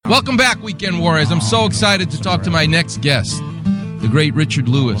Welcome back, Weekend Warriors. I'm so excited to talk to my next guest, the great Richard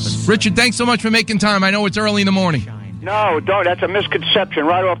Lewis. Richard, thanks so much for making time. I know it's early in the morning. No, don't. That's a misconception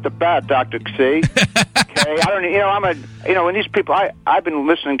right off the bat, Dr. C. Okay, when these people, I've been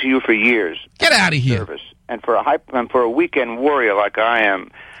listening to you for years. Get out of here. Service. And for a weekend warrior like I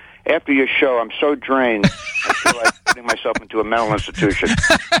am, after your show, I'm so drained, I feel like putting myself into a mental institution.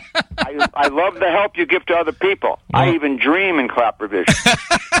 I love the help you give to other people. I even dream in Klapper Vision.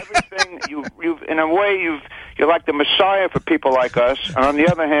 Everything you've in a way you're like the Messiah for people like us. And on the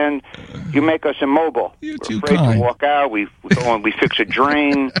other hand, you make us immobile. You're We're afraid to walk out. We go and we fix a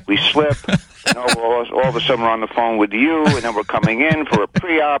drain. We slip. All of a sudden we're on the phone with you, and then we're coming in for a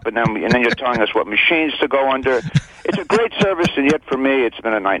pre-op, and then you're telling us what machines to go under. It's a great service, and yet for me, it's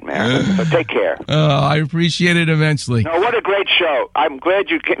been a nightmare. So take care. I appreciate it immensely. No, what a great show. I'm glad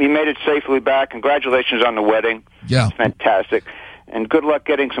you made it safely back. Congratulations on the wedding. Yeah. It's fantastic. And good luck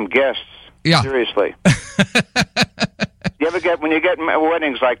getting some guests. Yeah. Seriously. You ever get, when you get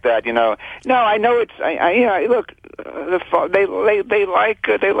weddings like that, No, I know it's, look, they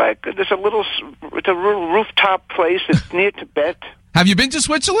like, there's it's a rooftop place. It's near Tibet. Have you been to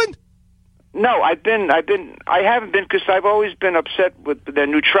Switzerland? No, I haven't been because I've always been upset with their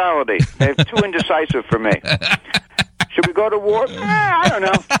neutrality. They're too indecisive for me. Should we go to war? I don't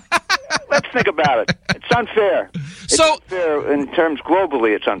know. Let's think about it. It's unfair. It's unfair in terms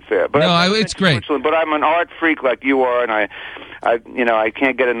globally. It's unfair. But it's great. But I'm an art freak like you are, and I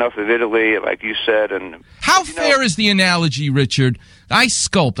can't get enough of Italy, like you said. And how fair is the analogy, Richard? I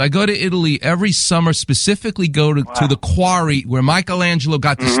sculpt. I go to Italy every summer. Specifically, go to the quarry where Michelangelo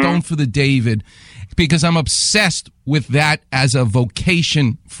got the stone for the David, because I'm obsessed with that as a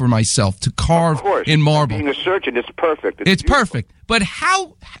vocation for myself, to carve in marble. Being a surgeon, it's perfect. It's perfect. But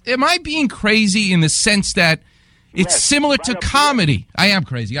how am I being crazy in the sense that it's similar to comedy? I am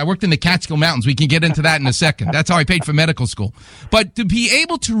crazy. I worked in the Catskill Mountains. We can get into that in a second. That's how I paid for medical school. But to be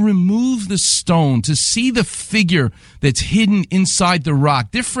able to remove the stone, to see the figure that's hidden inside the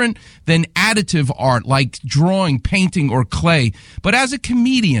rock, different than additive art like drawing, painting, or clay. But as a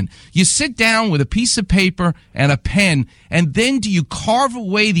comedian, you sit down with a piece of paper and a pen, and then do you carve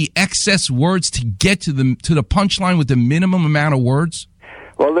away the excess words to get to the punchline with the minimum amount of words?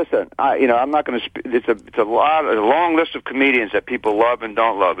 Well, listen, I'm not going to. It's a long list of comedians that people love and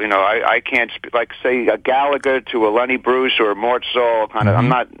don't love. I can't like say a Gallagher to a Lenny Bruce or a Mort Saul. Kind of. I'm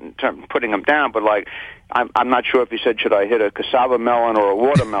not putting them down, but like, I'm not sure if he said, should I hit a cassava melon or a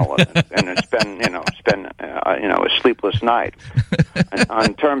watermelon and spend a sleepless night.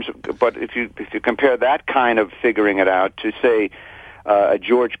 On terms of, but if you compare that kind of figuring it out to say.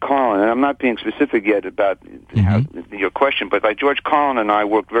 George Carlin, and I'm not being specific yet about your question, but like George Carlin and I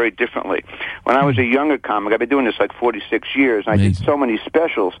worked very differently. When I was a younger comic, I've been doing this like 46 years, and I did so many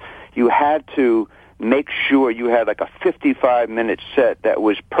specials, you had to make sure you had like a 55-minute set that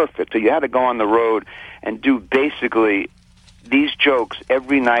was perfect. So you had to go on the road and do basically these jokes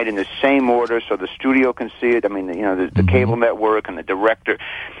every night in the same order so the studio can see it. I mean, the cable network and the director.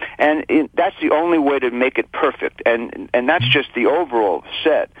 And that's the only way to make it perfect. And that's just the overall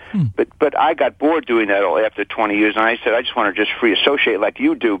set. But I got bored doing that after 20 years, and I said, I just want to just free associate like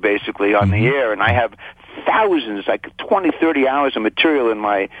you do, basically, on the air. And I have thousands, like 20, 30 hours of material in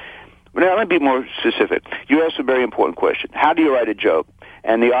my... Now, let me be more specific. You asked a very important question. How do you write a joke?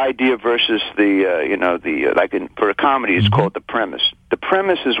 And the idea versus for a comedy, it's called the premise. The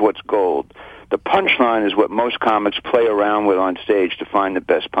premise is what's gold. The punchline is what most comics play around with on stage to find the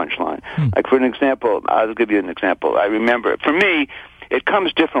best punchline. Like, for an example, I'll give you an example. I remember, for me, it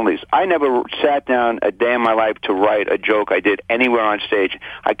comes differently. I never sat down a day in my life to write a joke I did anywhere on stage.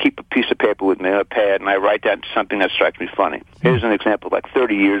 I keep a piece of paper with me, a pad, and I write down something that strikes me funny. Here's an example. Like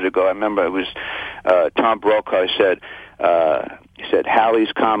 30 years ago, I remember it was Tom Brokaw said,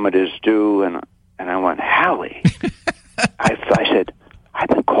 Halley's Comet is due, and I went, Halley? I said, I've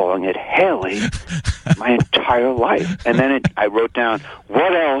been calling it Haley my entire life. And then I wrote down,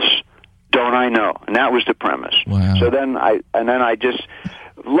 what else don't I know? And that was the premise. Wow. So then I just,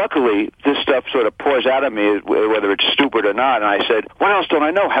 luckily, this stuff sort of pours out of me, whether it's stupid or not. And I said, what else don't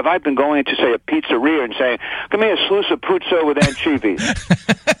I know? Have I been going to, say, a pizzeria and saying, give me a sluice of puzzo with anchovies?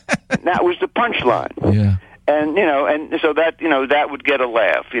 And that was the punchline. Yeah. And, and so that, that would get a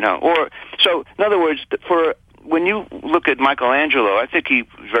laugh, Or, so, in other words, when you look at Michelangelo, I think he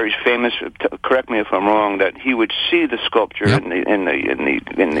was very famous. Correct me if I'm wrong. That he would see the sculpture in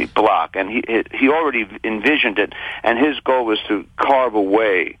the block, and he already envisioned it, and his goal was to carve a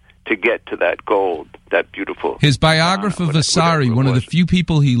way to get to that gold, that beautiful. His biographer Vasari, one of the few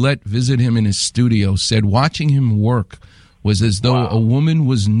people he let visit him in his studio, said watching him work was as though a woman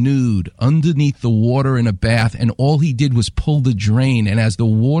was nude underneath the water in a bath, and all he did was pull the drain, and as the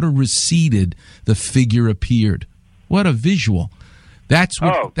water receded, the figure appeared. What a visual. That's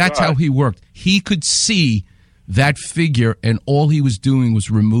how he worked. He could see that figure, and all he was doing was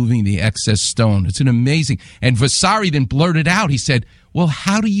removing the excess stone. It's an amazing. And Vasari then blurted out, he said, well,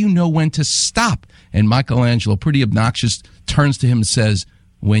 how do you know when to stop? And Michelangelo, pretty obnoxious, turns to him and says,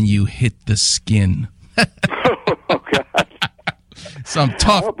 when you hit the skin. Oh, God. Some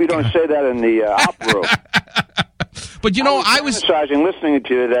tough. I hope you don't say that in the opera room. But I was listening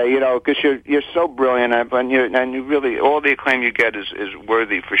to you today, because you're so brilliant, and you really, all the acclaim you get is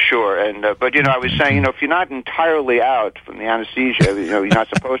worthy for sure. And but I was saying, if you're not entirely out from the anesthesia, you're not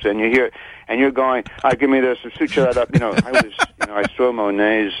supposed to, and you're here and you're going, give me this, suture that up. I saw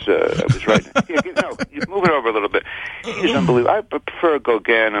Monet's. I was right. You move it over a little bit. He's unbelievable. I prefer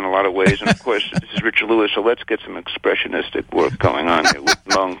Gauguin in a lot of ways, and of course, this is Richard Lewis. So let's get some expressionistic work going on here with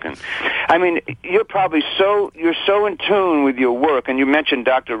Monk. And I mean, you're so in tune with your work, and you mentioned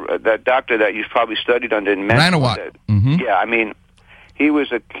that doctor that you've probably studied under in Ranawat. Mm-hmm. Yeah, I mean, he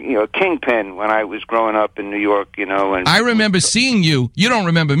was a kingpin when I was growing up in New York, And I remember seeing you. You don't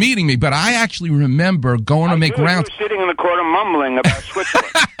remember meeting me, but I actually remember going to make rounds. You were sitting in the corner mumbling about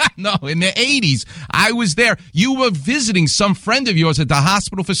Switzerland. No, in the 80s, I was there. You were visiting some friend of yours at the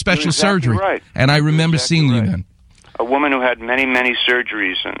hospital for special surgery. Right. And I remember seeing you then. A woman who had many, many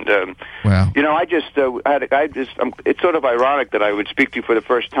surgeries, and wow. it's sort of ironic that I would speak to you for the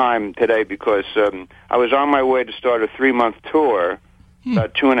first time today because I was on my way to start a 3-month tour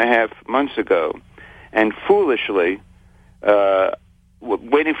about 2.5 months ago, and foolishly,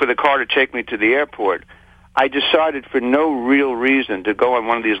 waiting for the car to take me to the airport, I decided for no real reason to go on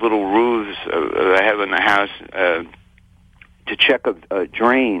one of these little roofs I have in the house to check a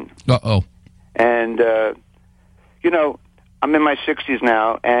drain. Uh-oh. And I'm in my 60s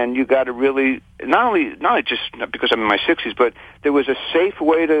now, and you got to really not only just because I'm in my 60s, but there was a safe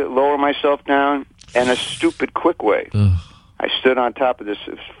way to lower myself down and a stupid quick way. Ugh. I stood on top of this.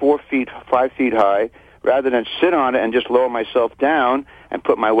 It was 5 feet high. Rather than sit on it and just lower myself down and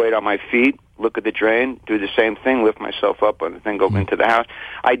put my weight on my feet, look at the drain, do the same thing, lift myself up on the thing, go into the house.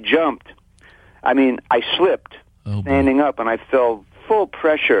 I jumped. I slipped standing up, and I felt full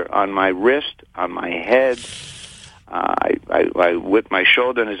pressure on my wrist, on my head. I whipped my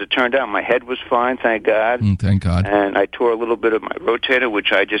shoulder, and as it turned out, my head was fine, thank God. Thank God. And I tore a little bit of my rotator,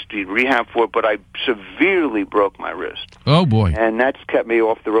 which I just did rehab for, but I severely broke my wrist. Oh, boy. And that's kept me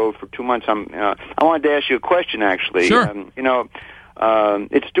off the road for 2 months. I wanted to ask you a question, actually. Sure.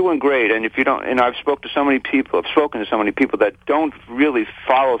 It's doing great, and if you don't, I've spoken to so many people that don't really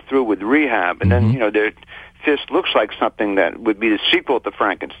follow through with rehab, and then, their fist looks like something that would be the sequel to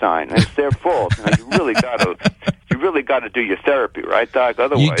Frankenstein, and it's their fault. You really got to do your therapy, right, Doc?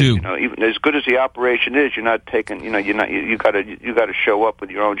 Otherwise, you do. Even as good as the operation is, you're not taking, you got to show up with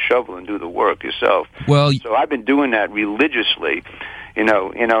your own shovel and do the work yourself. Well, so I've been doing that religiously, and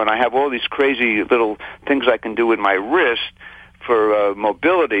I have all these crazy little things I can do with my wrist for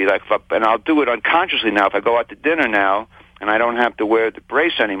mobility, and I'll do it unconsciously now. If I go out to dinner now, and I don't have to wear the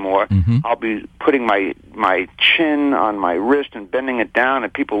brace anymore, I'll be putting my chin on my wrist and bending it down,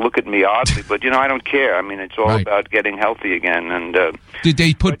 and people look at me oddly, but, I don't care. I mean, it's all about getting healthy again. And did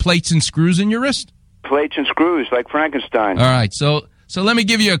they put plates and screws in your wrist? Plates and screws, like Frankenstein. All right, so let me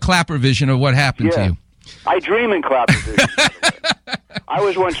give you a Klapper Vision of what happened to you. I dream in Klapper Vision, by the way. I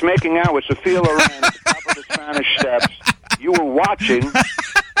was once making out with Sophia Loren at the top of the Spanish Steps. You were watching,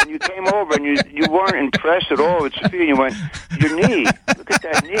 and you came over, and you weren't impressed at all with Sophia. You went, your knee, look at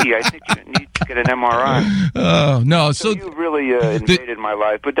that knee. I think you need to get an MRI. Oh, no. So you've really invaded my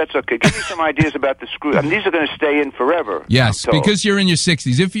life, but that's okay. Give me some ideas about the screw. I mean, these are going to stay in forever. Yes, because you're in your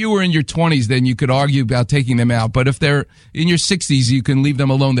 60s. If you were in your 20s, then you could argue about taking them out. But if they're in your 60s, you can leave them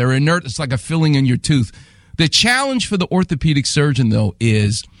alone. They're inert. It's like a filling in your tooth. The challenge for the orthopedic surgeon, though,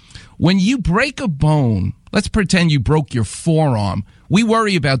 is when you break a bone, let's pretend you broke your forearm, we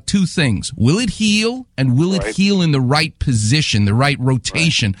worry about two things. Will it heal, and will it heal in the right position, the right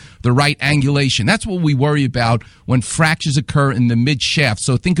rotation, the right angulation? That's what we worry about when fractures occur in the mid-shaft.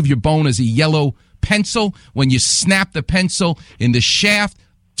 So think of your bone as a yellow pencil. When you snap the pencil in the shaft,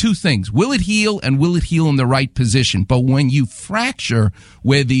 two things. Will it heal, and will it heal in the right position? But when you fracture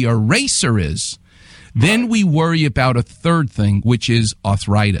where the eraser is, then we worry about a third thing, which is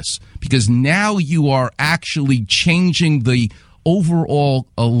arthritis, because now you are actually changing the overall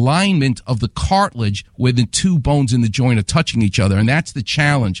alignment of the cartilage where the two bones in the joint are touching each other, and that's the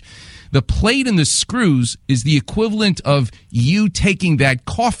challenge. The plate and the screws is the equivalent of you taking that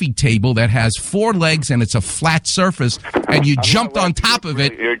coffee table that has 4 legs and it's a flat surface, and you jumped on top of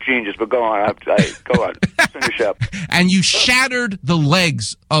it. You're a genius, but go on. Go on. Finish up. And you shattered the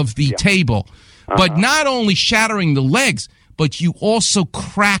legs of the table. But not only shattering the legs, but you also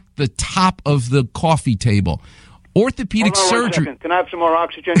cracked the top of the coffee table. Orthopedic surgery. Can I have some more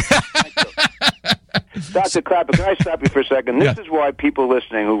oxygen? Dr. Klapper, can I stop you for a second? This is why people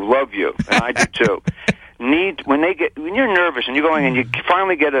listening who love you, and I do too, when you're nervous and you're going and you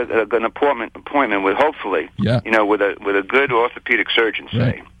finally get an appointment with, hopefully, with a good orthopedic surgeon,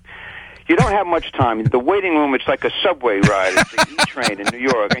 say. You don't have much time. The waiting room, it's like a subway ride. It's the E-train in New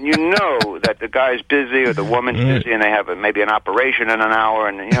York, and you know that the guy's busy or the woman's busy, and they have maybe an operation in an hour,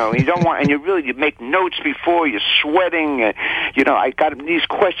 and you don't want, and you make notes before, you're sweating, and I got these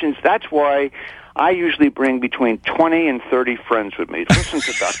questions. That's why I usually bring between 20 and 30 friends with me. Listen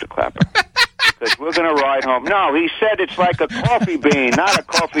to Dr. Klapper. Because we're going to ride home. No, he said it's like a coffee bean, not a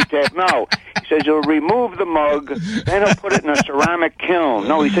coffee table. No, he says you'll remove the mug, then he'll put it in a ceramic kiln.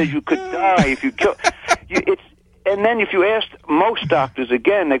 No, he says you could die if you kill. And then if you ask most doctors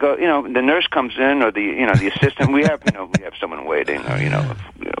again, they go, the nurse comes in or the assistant. We have someone waiting. Or,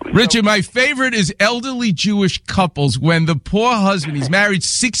 Richard, my favorite is elderly Jewish couples when the poor husband, he's married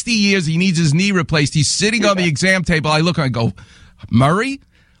 60 years, he needs his knee replaced. He's sitting on the exam table. I look and I go, Murray,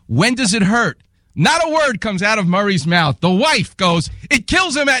 when does it hurt? Not a word comes out of Murray's mouth. The wife goes, it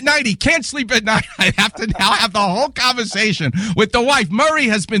kills him at night. He can't sleep at night. I have to now have the whole conversation with the wife. Murray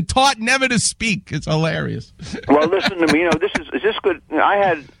has been taught never to speak. It's hilarious. Well, listen to me. Is this good? I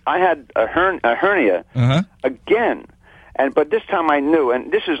had a hernia again, but this time I knew.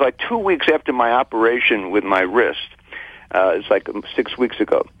 And this is like 2 weeks after my operation with my wrist. It's like 6 weeks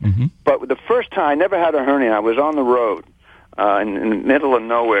ago. Mm-hmm. But the first time I never had a hernia. I was on the road. In the middle of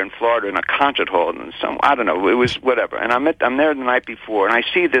nowhere in Florida in a concert hall, and I don't know, it was whatever. And I'm there the night before, and I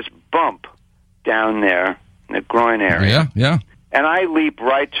see this bump down there in the groin area. Yeah. And I leap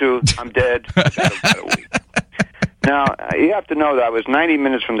right to, I'm dead. About a week. Now, you have to know that I was 90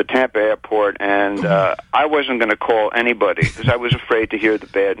 minutes from the Tampa airport, and I wasn't going to call anybody because I was afraid to hear the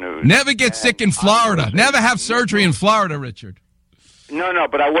bad news. Never get sick in Florida. Never have surgery in Florida, Richard. No,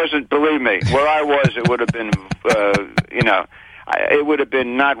 but I wasn't, believe me, where I was, it would have been, it would have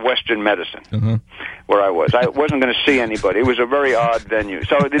been not Western medicine where I was. I wasn't going to see anybody. It was a very odd venue.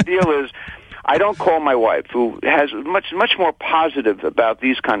 So the deal is, I don't call my wife, who has much more positive about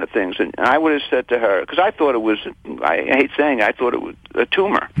these kind of things. And I would have said to her, because I thought it was, I hate saying it, I thought it was a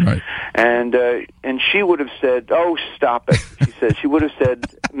tumor. Right. And she would have said, oh, stop it. She would have said,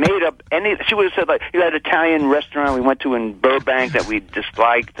 she would have said, like, that Italian restaurant we went to in Burbank that we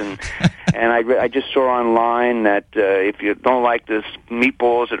disliked, and I just saw online that if you don't like this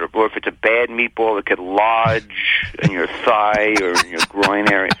meatballs, or if it's a bad meatball, it could lodge in your thigh or in your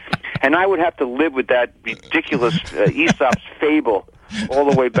groin area. And I would have to live with that ridiculous Aesop's fable all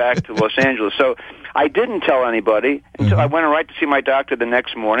the way back to Los Angeles. So I didn't tell anybody until I went right to see my doctor the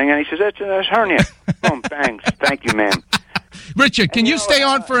next morning, and he says, that's hernia. Boom, thanks. Thank you, ma'am. Richard, can you stay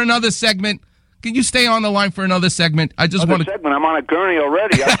on for another segment? Can you stay on the line for another segment? I just want to... segment? I'm on a gurney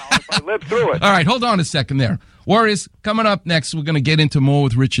already. I lived through it. All right, hold on a second there. Warriors, coming up next, we're going to get into more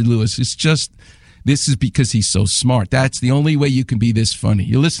with Richard Lewis. It's just... This is because he's so smart. That's the only way you can be this funny.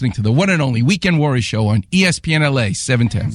 You're listening to the one and only Weekend Warrior Show on ESPN LA 710.